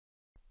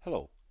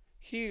Hello,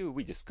 here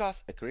we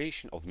discuss a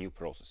creation of new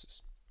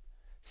processes.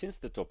 Since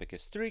the topic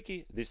is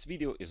tricky, this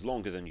video is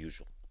longer than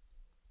usual.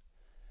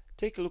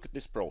 Take a look at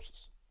this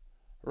process.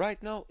 Right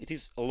now it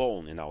is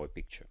alone in our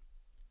picture.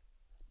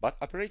 But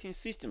operating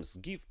systems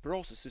give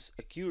processes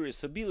a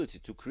curious ability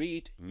to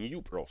create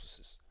new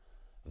processes.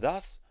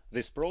 Thus,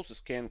 this process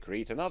can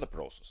create another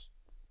process.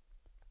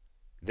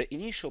 The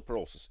initial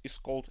process is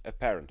called a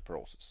parent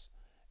process,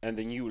 and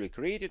the newly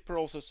created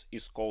process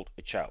is called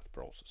a child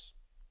process.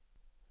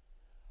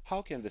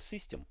 How can the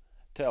system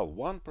tell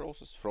one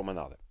process from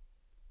another?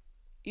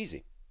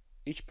 Easy.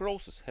 Each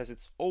process has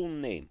its own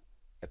name,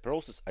 a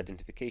process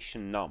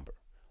identification number,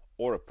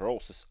 or a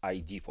process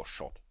ID for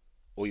short,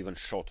 or even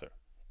shorter,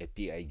 a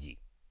PID.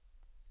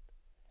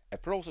 A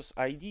process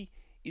ID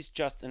is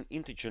just an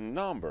integer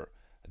number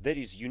that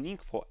is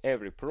unique for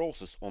every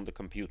process on the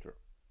computer.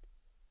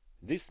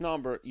 This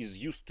number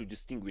is used to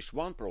distinguish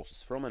one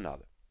process from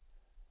another.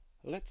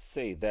 Let's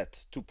say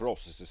that two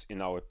processes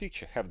in our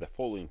picture have the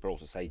following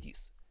process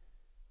IDs.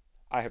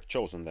 I have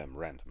chosen them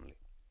randomly.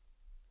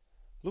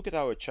 Look at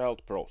our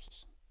child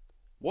process.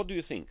 What do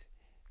you think?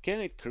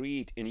 Can it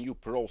create a new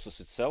process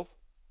itself?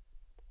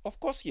 Of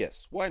course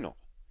yes, why not?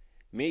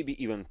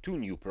 Maybe even two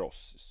new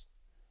processes.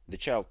 The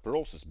child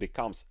process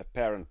becomes a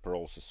parent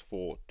process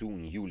for two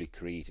newly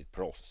created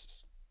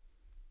processes.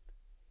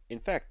 In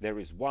fact, there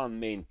is one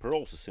main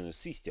process in a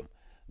system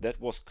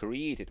that was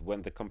created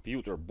when the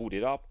computer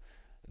booted up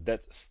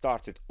that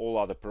started all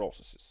other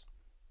processes.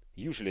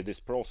 Usually this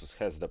process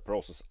has the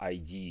process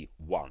ID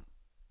 1.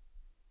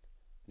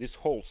 This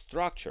whole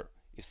structure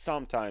is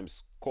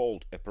sometimes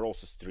called a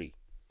process tree.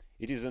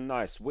 It is a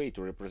nice way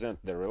to represent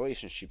the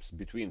relationships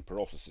between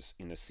processes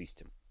in a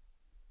system.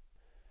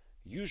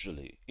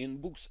 Usually,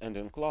 in books and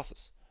in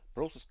classes,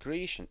 process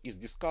creation is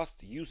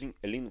discussed using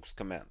a Linux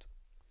command.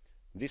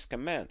 This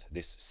command,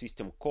 this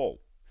system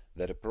call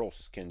that a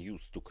process can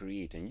use to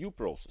create a new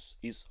process,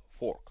 is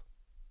fork.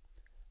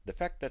 The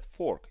fact that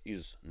fork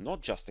is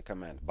not just a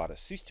command but a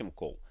system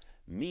call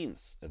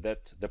means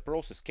that the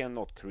process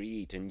cannot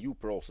create a new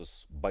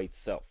process by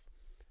itself,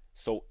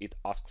 so it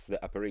asks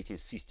the operating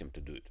system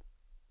to do it.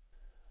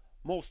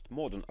 Most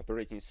modern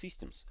operating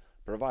systems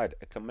provide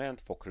a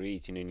command for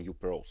creating a new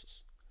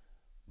process,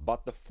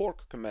 but the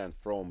fork command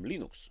from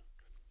Linux,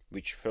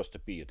 which first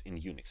appeared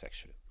in Unix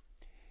actually,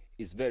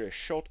 is very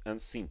short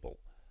and simple,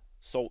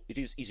 so it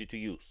is easy to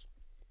use.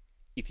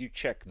 If you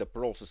check the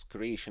process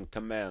creation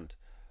command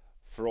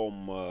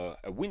from a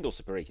Windows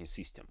operating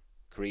system,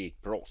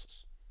 create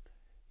process,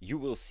 you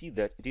will see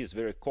that it is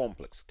very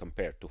complex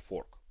compared to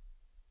fork.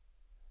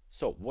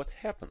 So what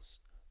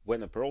happens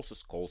when a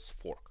process calls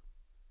fork?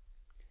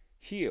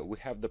 Here we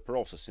have the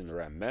process in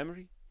RAM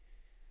memory.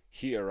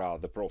 Here are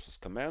the process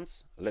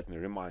commands. Let me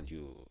remind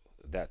you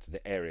that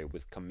the area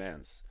with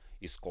commands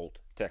is called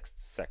text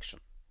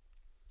section.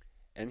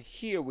 And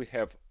here we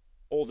have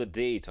all the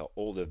data,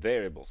 all the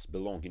variables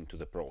belonging to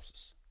the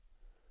process.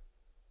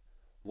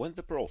 When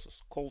the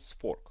process calls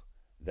fork,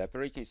 the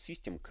operating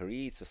system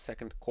creates a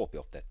second copy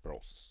of that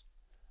process.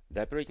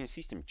 The operating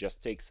system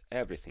just takes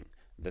everything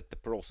that the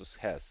process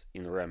has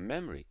in RAM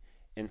memory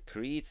and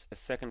creates a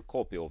second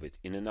copy of it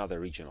in another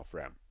region of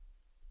RAM.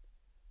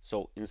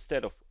 So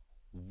instead of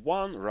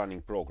one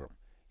running program,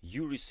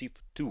 you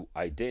receive two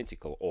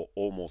identical or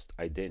almost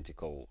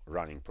identical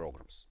running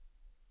programs.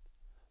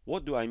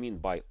 What do I mean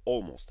by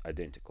almost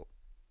identical?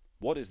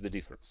 What is the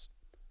difference?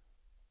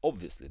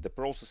 Obviously, the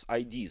process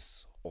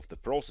IDs of the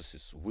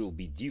processes will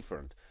be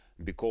different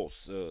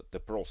because the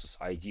process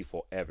ID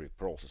for every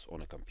process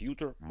on a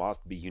computer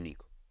must be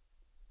unique.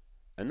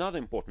 Another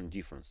important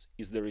difference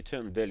is the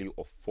return value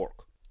of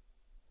fork.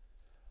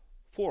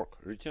 Fork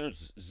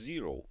returns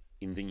 0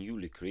 in the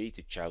newly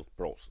created child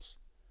process,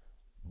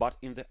 but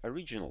in the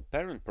original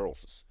parent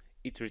process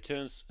it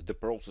returns the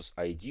process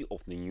ID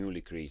of the newly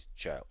created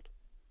child.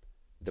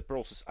 The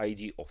process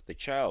ID of the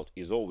child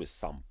is always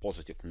some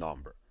positive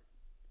number.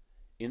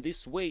 In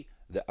this way,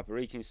 the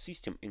operating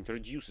system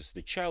introduces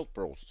the child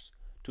process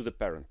to the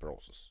parent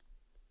process.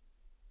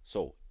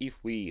 So, if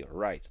we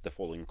write the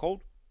following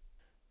code,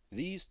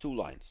 these two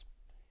lines,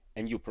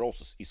 a new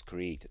process is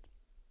created.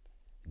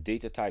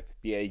 Data type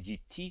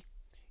PID-T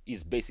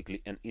is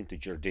basically an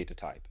integer data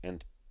type,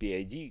 and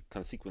PID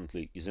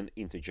consequently is an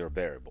integer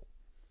variable.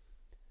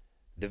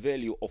 The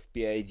value of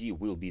PID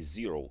will be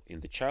 0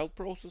 in the child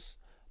process,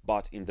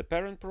 but in the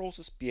parent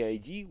process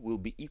PID will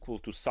be equal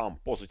to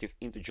some positive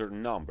integer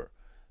number,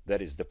 that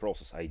is the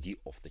process ID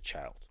of the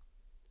child.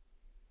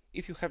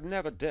 If you have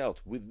never dealt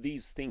with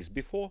these things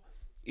before,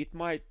 it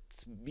might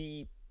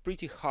be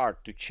pretty hard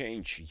to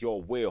change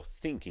your way of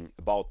thinking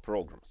about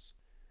programs.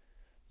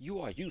 You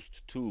are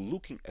used to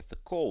looking at the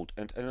code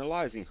and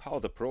analyzing how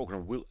the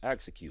program will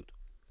execute.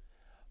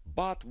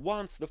 But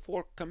once the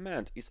fork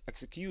command is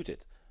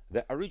executed,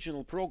 the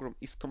original program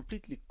is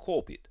completely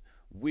copied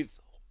with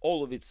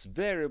all of its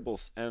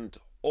variables and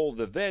all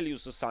the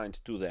values assigned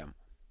to them.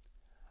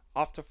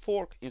 After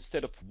fork,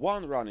 instead of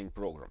one running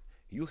program,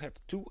 you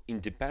have two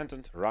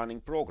independent running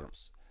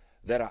programs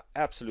that are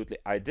absolutely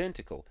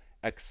identical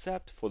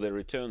except for the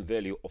return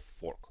value of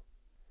fork.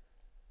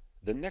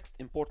 The next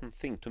important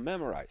thing to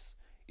memorize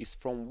is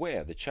from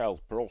where the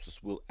child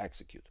process will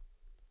execute.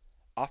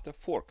 After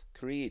fork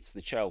creates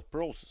the child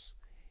process,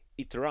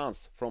 it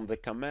runs from the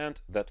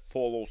command that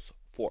follows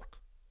fork.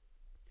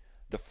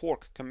 The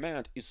fork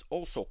command is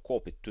also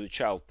copied to the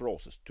child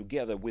process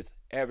together with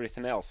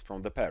everything else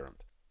from the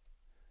parent.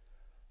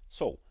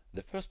 So,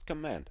 the first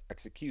command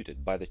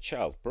executed by the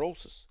child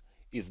process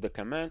is the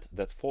command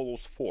that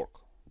follows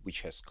fork,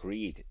 which has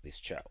created this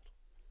child.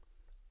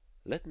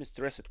 Let me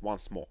stress it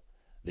once more.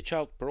 The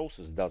child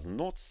process does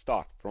not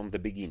start from the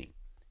beginning.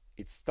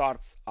 It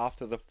starts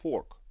after the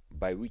fork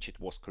by which it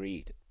was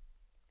created.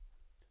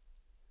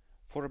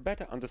 For a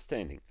better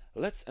understanding,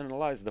 let's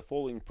analyze the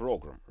following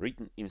program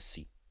written in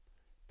C.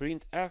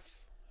 Printf,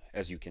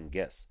 as you can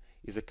guess,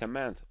 is a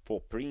command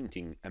for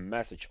printing a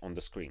message on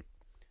the screen.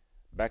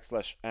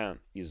 \n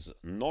is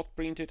not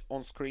printed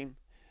on screen.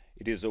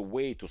 It is a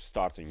way to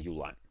start a new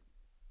line.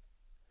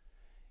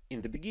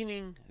 In the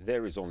beginning,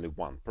 there is only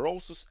one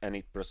process and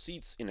it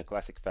proceeds in a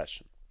classic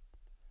fashion.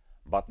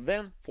 But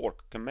then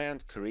fork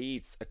command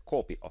creates a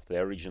copy of the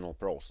original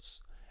process,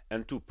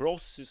 and two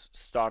processes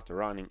start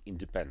running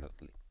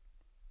independently.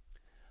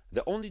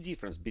 The only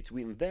difference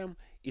between them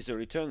is a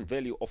return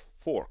value of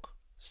fork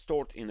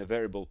stored in a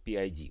variable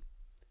PID.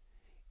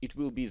 It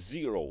will be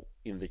 0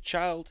 in the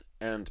child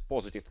and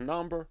positive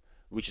number,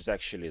 which is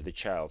actually the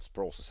child's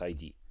process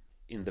ID,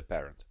 in the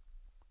parent.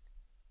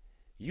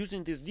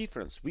 Using this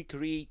difference, we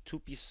create two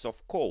pieces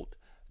of code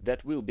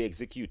that will be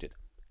executed,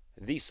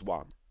 this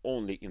one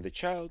only in the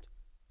child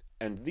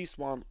and this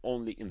one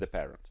only in the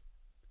parent.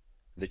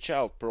 The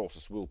child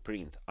process will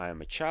print I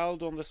am a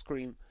child on the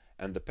screen,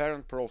 and the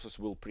parent process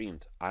will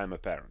print I am a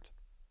parent.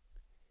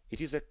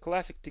 It is a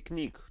classic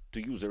technique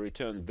to use a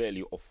return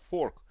value of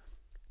fork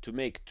to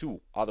make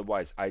two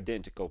otherwise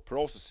identical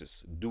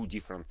processes do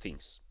different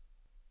things.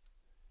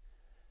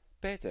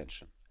 Pay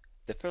attention.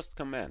 The first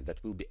command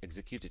that will be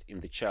executed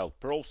in the child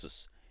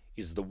process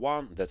is the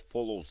one that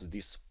follows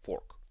this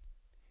fork.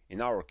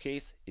 In our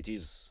case, it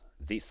is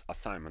this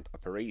assignment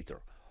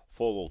operator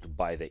followed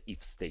by the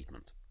if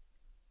statement.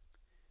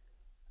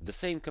 The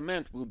same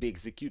command will be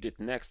executed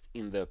next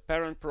in the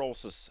parent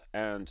process,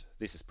 and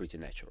this is pretty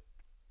natural.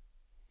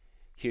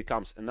 Here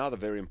comes another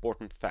very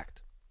important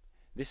fact.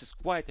 This is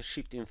quite a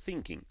shift in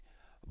thinking,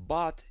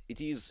 but it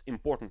is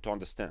important to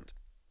understand.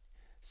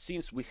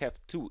 Since we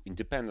have two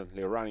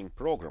independently running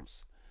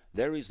programs,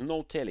 there is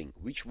no telling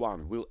which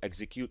one will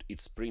execute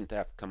its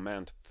printf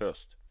command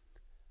first.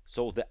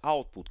 So the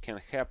output can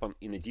happen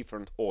in a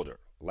different order,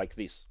 like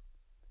this.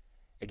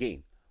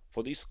 Again,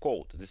 for this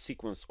code, the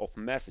sequence of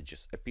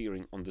messages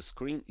appearing on the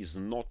screen is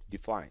not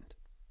defined.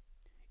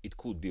 It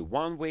could be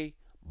one way,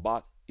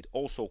 but it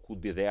also could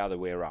be the other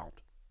way around.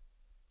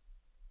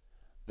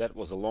 That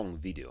was a long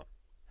video.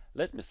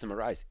 Let me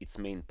summarize its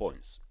main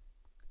points.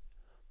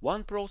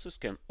 One process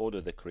can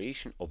order the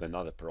creation of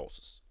another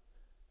process.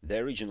 The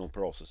original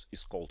process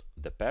is called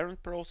the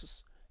parent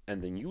process,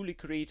 and the newly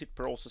created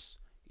process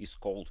is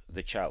called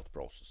the child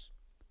process.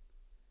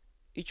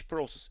 Each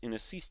process in a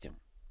system,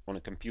 on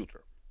a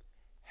computer,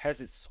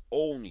 has its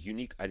own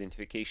unique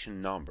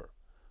identification number,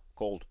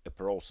 called a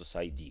process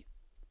ID.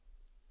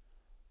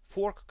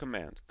 Fork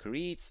command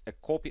creates a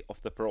copy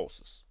of the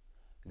process.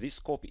 This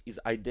copy is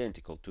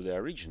identical to the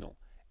original,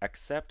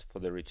 except for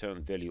the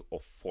return value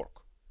of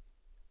fork.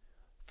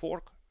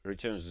 Fork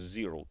returns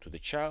 0 to the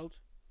child.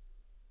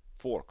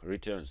 Fork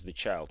returns the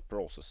child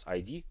process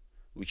ID,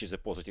 which is a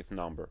positive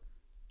number,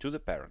 to the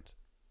parent.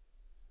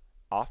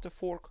 After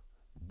fork,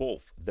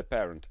 both the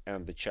parent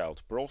and the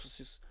child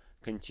processes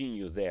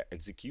continue their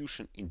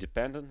execution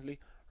independently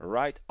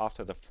right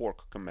after the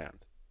fork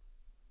command.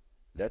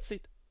 That's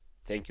it.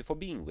 Thank you for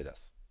being with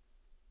us.